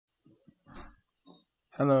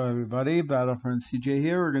Hello everybody, Battlefront CJ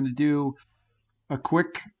here. We're going to do a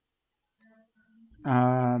quick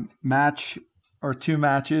match or two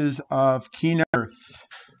matches of Kino Earth.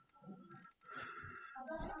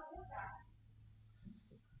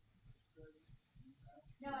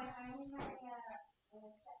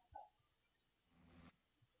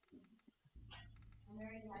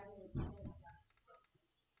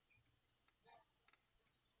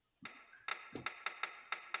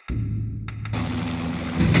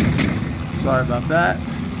 Sorry about that.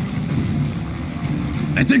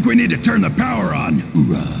 I think we need to turn the power on.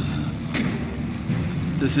 Hoorah.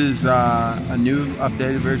 This is a new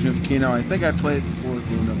updated version of Kino. I think I played before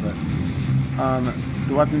Kino, but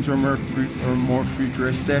the weapons are more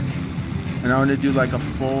futuristic, and I want to do like a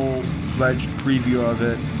full-fledged preview of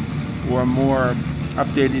it, or a more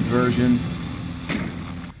updated version,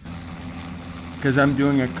 because I'm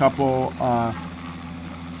doing a couple.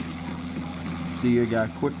 So you got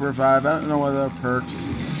quick revive. I don't know what other perks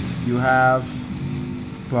you have,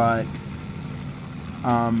 but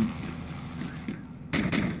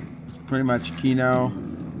it's pretty much Kino.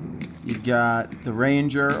 You got the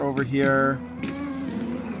Ranger over here.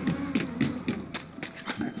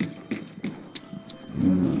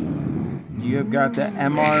 You've got the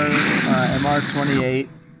MR28.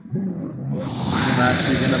 I'm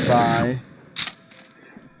actually gonna buy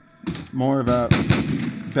more of a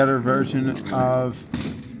better version of the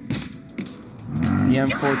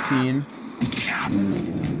M14.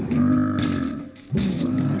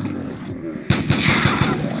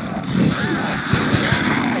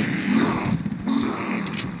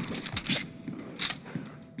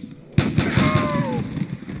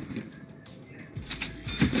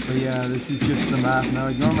 But yeah, this is just the map. Now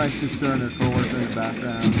ignore my sister and her coworker in the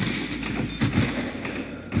background.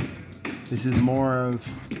 This is more of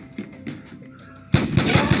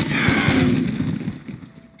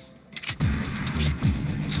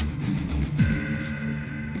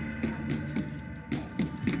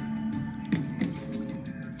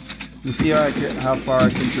you see how far I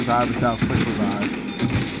can survive without quick revive.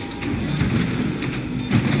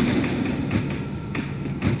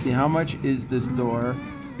 You see, how much is this door?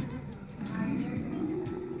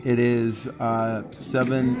 It is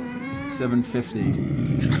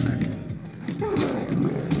 $750.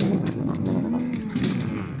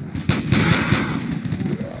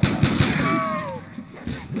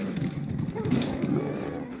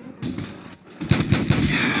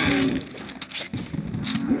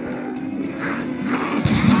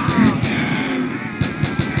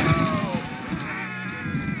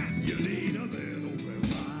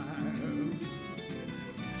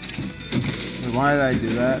 Why did I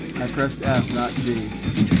do that? I pressed F, not D.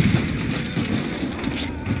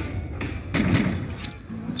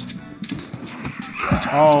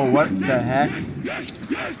 Oh, what the heck?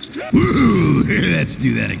 Woo! Let's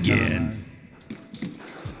do that again.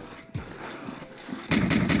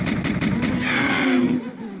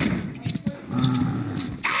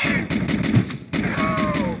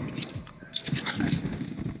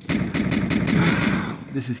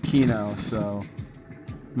 This is Kino, so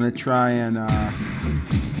I'm gonna try and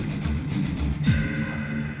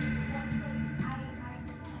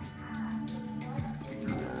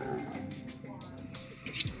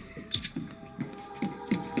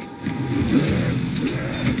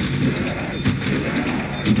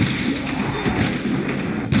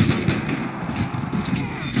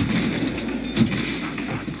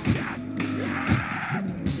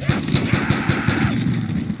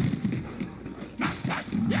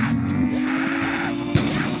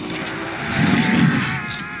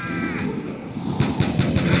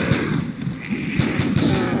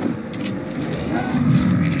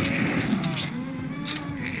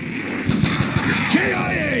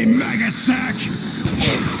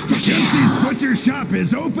Kelsey's Butcher Shop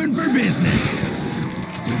is open for business.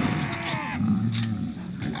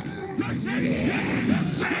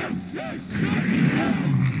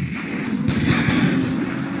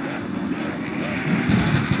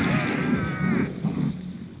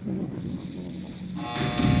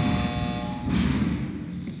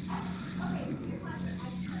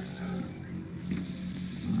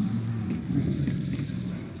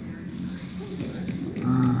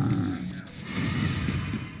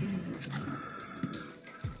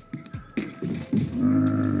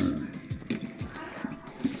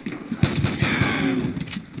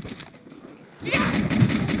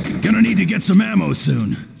 Gonna need to get some ammo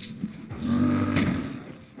soon.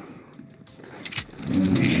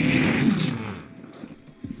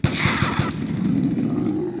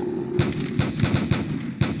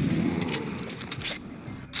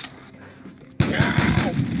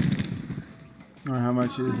 Or how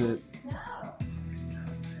much is it?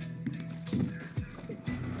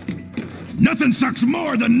 Nothing sucks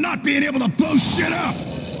more than not being able to blow shit up!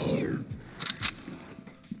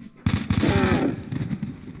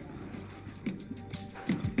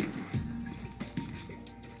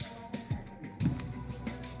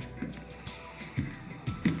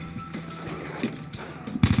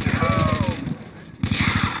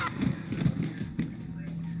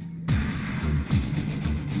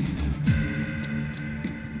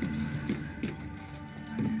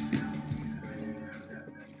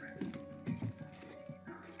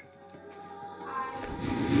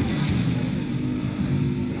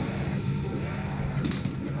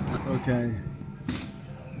 Okay.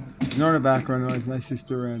 Ignore the background noise. My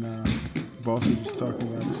sister and boss are just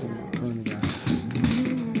talking about some coronavirus.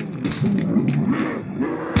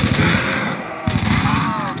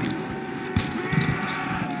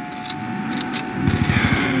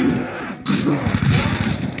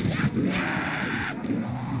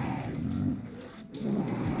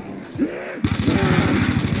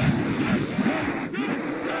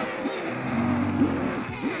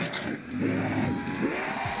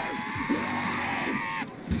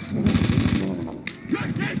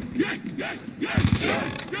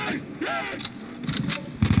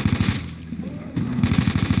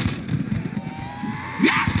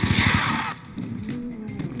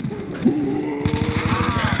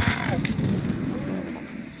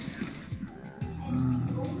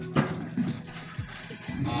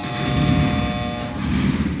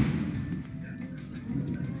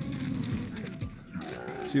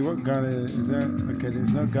 See what gun is there? Okay,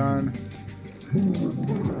 there's no gun.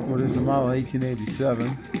 Well, there's a model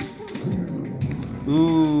 1887.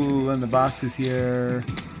 Ooh, and the box is here.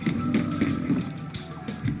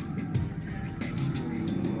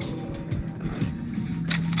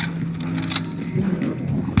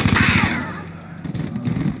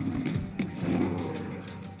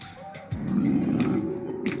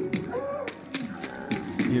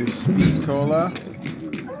 Here's Speed Cola.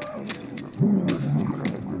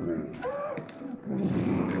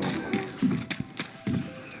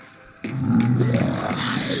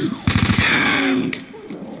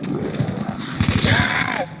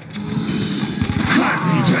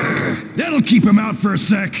 That'll keep him out for a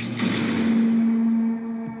sec.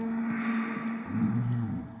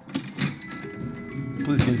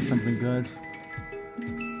 Please get something good.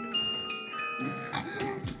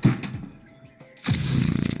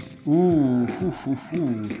 Ooh, hoo, hoo,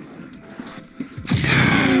 hoo.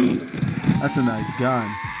 That's a nice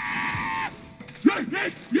gun.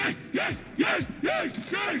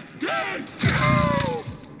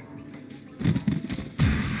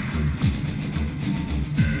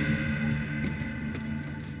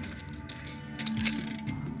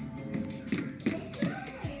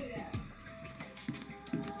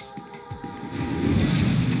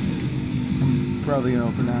 Probably gonna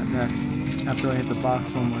open that next after I hit the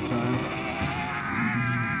box one more time.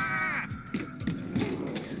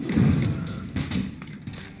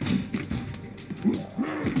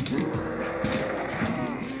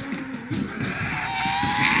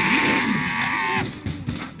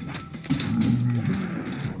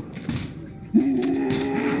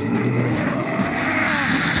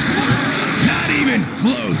 Not even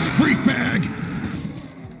close, freak bag.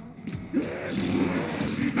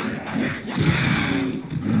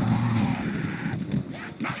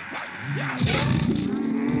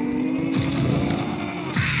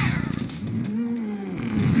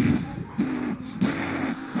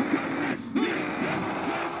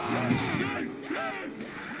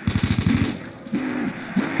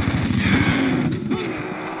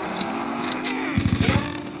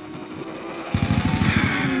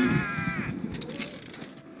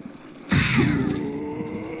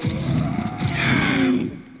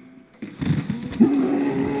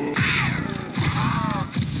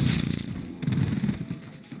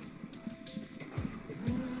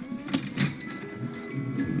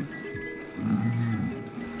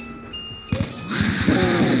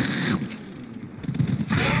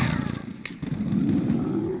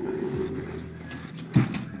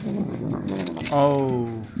 Oh.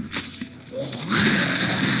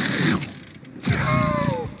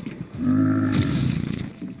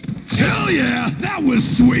 Hell yeah, that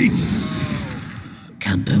was sweet.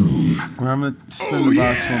 Kaboom. Well, I'm gonna spin the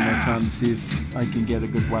box one more time to see if I can get a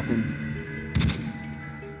good weapon.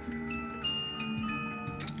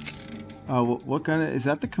 Oh, what kind of is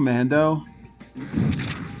that? The Commando?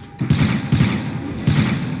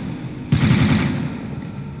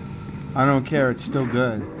 I don't care. It's still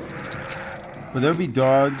good. Will there be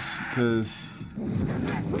dogs? Because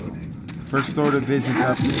first order of business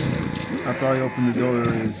after After I open the door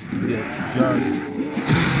is to get Jug.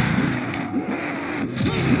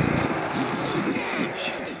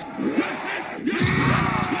 Shit.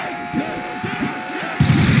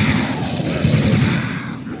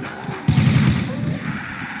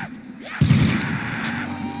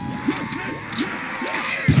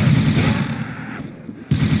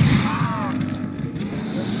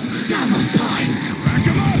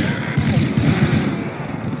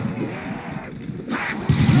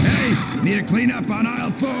 Need to clean up on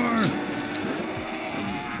aisle 4.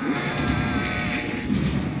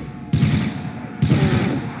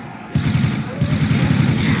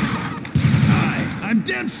 Hi, I'm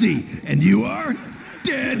Dempsey, and you are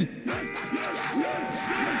dead.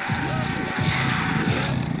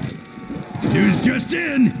 News just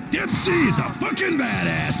in. Dempsey is a fucking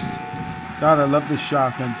badass. God, I love this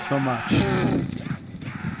shotgun so much.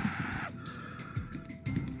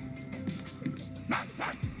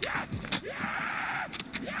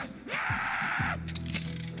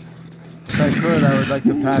 If I could, I would like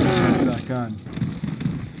to pattern with that gun.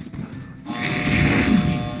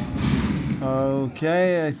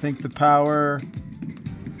 Okay, I think the power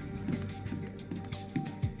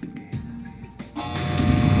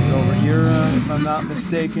is over here, if I'm not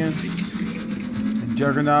mistaken. And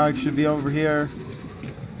Juggernog should be over here.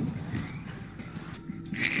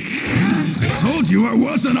 I told you I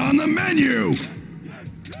wasn't on the menu.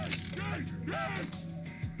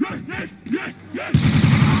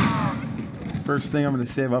 First thing I'm going to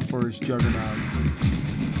save up for is Juggernog.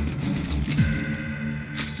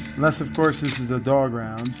 Unless, of course, this is a dog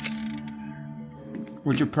round.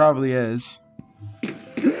 Which it probably is.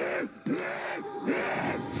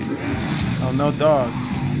 Oh, no dogs.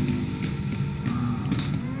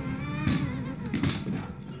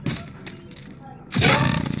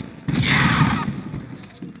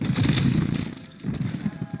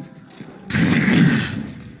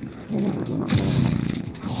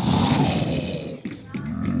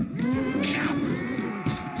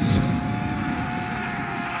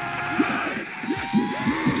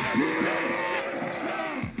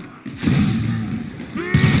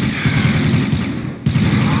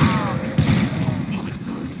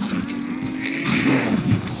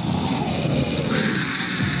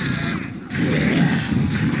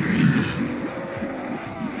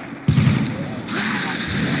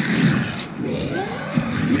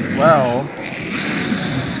 Well,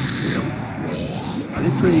 I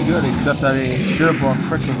did pretty good, except that I should have bought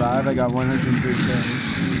Quick Revive. I got 103 kills.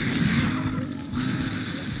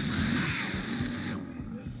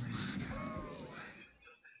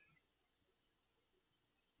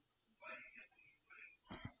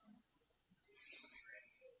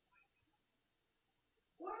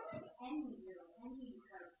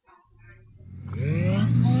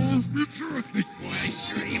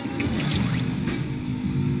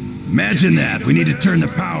 Imagine that. We need to turn the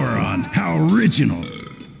power on. How original.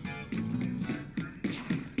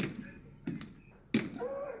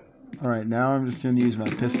 Alright, now I'm just going to use my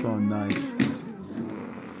pistol and knife.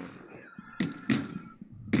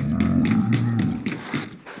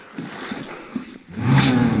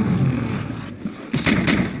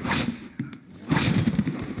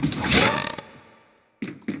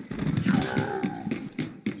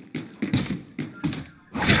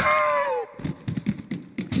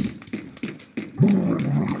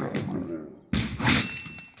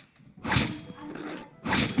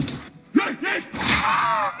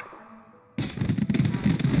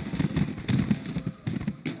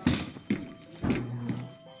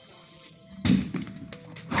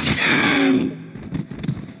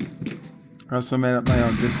 I also made up my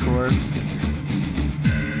own Discord.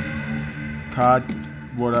 COD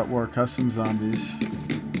World at War Custom Zombies.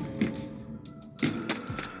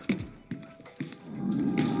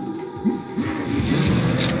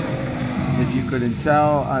 If you couldn't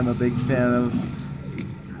tell, I'm a big fan of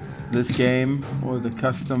this game, or the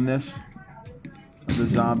customness of the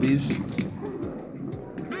zombies.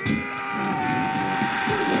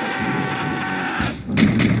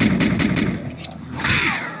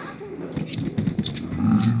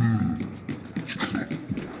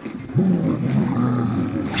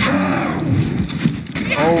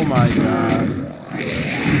 Oh my god.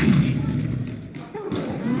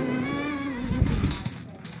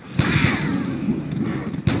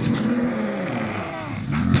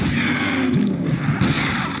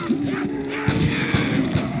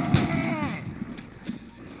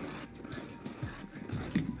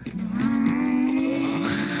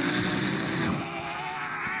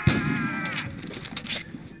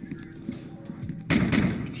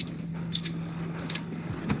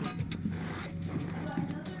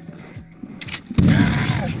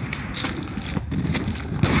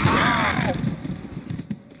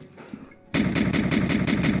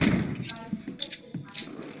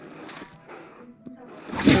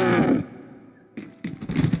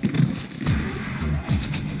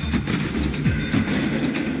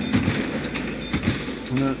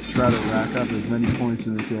 going to try to rack up as many points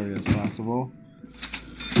in this area as possible.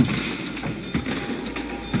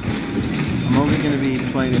 I'm only going to be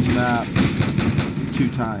playing this map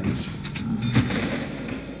 2 times.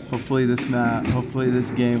 Hopefully this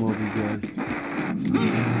game will be good.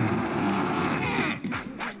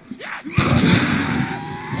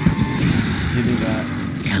 Give me that.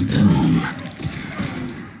 Kaboom.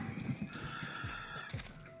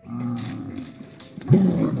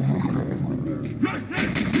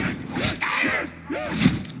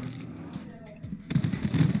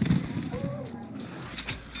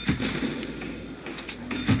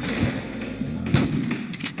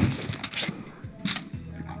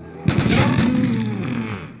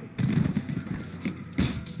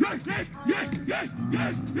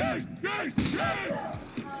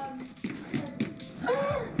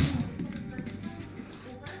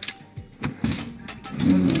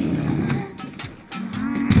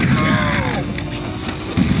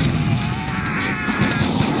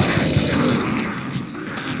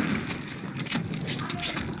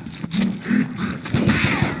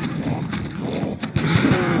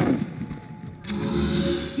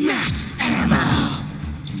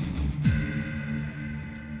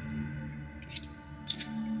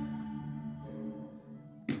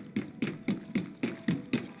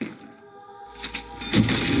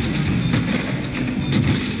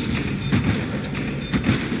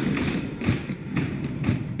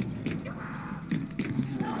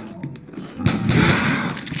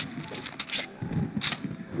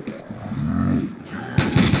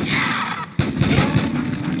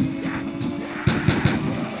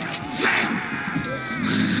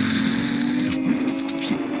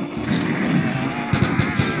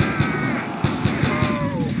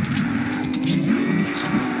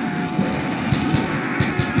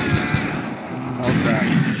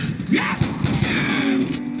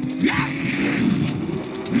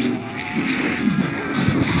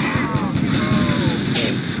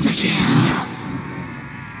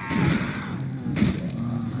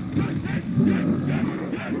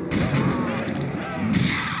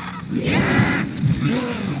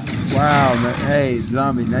 Wow, man. Hey,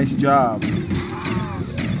 zombie, nice job.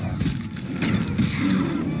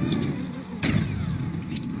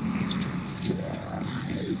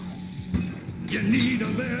 You need a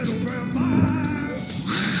little revive.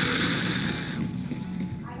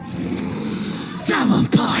 Double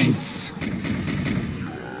points.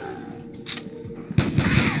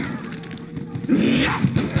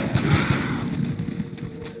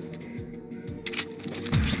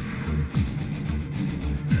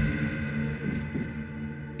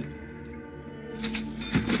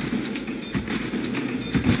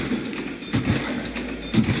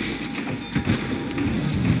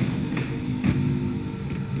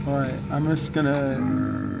 Alright, I'm just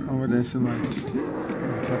gonna over this in like a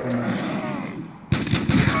couple minutes.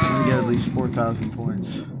 I'm gonna get at least 4,000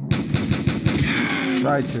 points.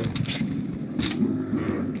 Try to.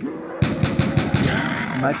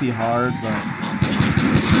 It might be hard, but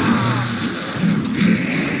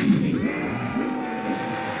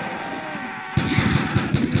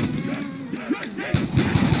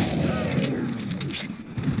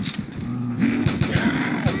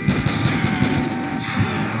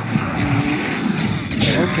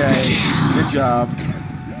okay, good job.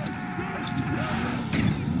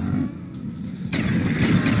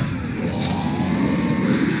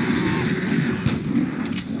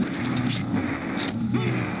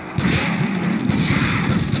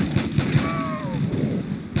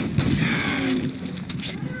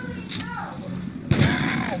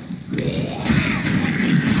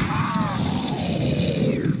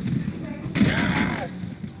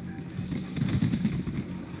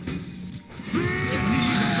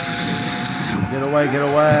 Get away, get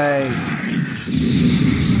away.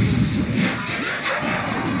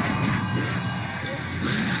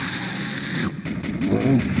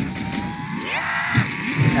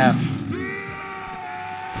 F.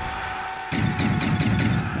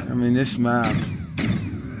 I mean, this map,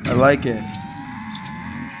 I like it.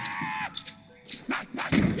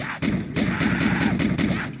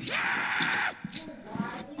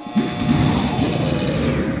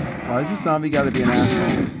 Why does this zombie gotta be an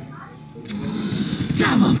asshole?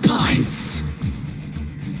 Double points.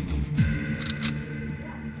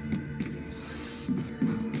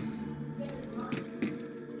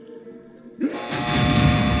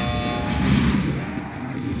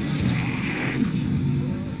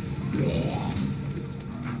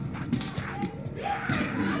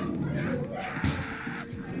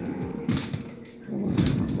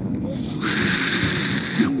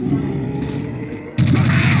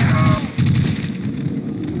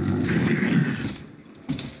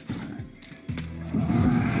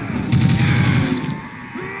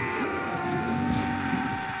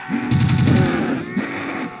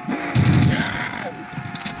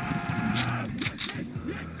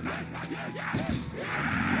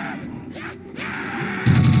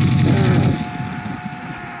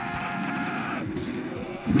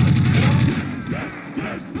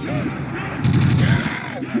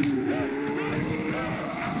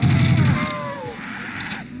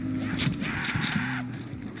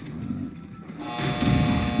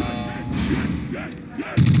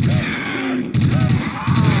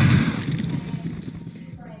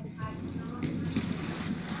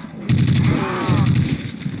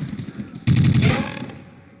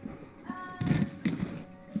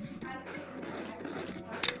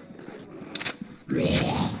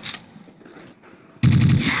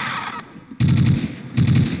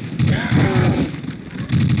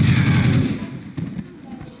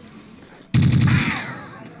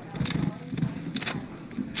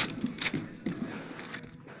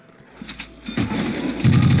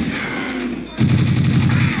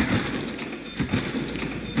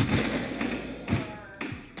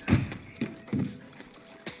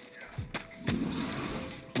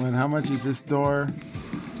 And how much is this door?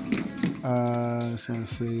 Just want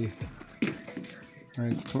to see. All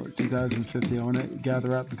right, it's 2,050. I want to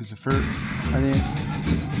gather up because the first I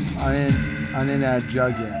didn't add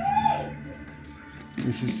jug yet.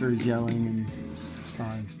 My sister is yelling and it's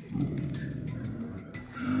fine.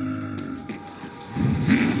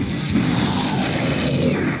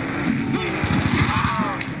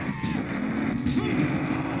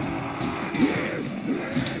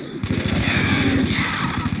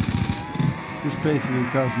 This basically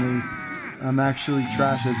tells me I'm actually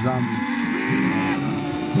trash at zombies.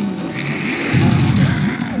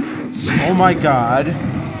 Oh my god.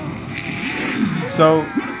 So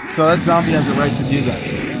that zombie has a right to do that.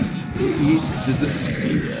 Does it,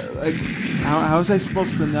 like, how is I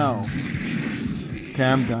supposed to know? Okay,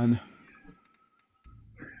 I'm done.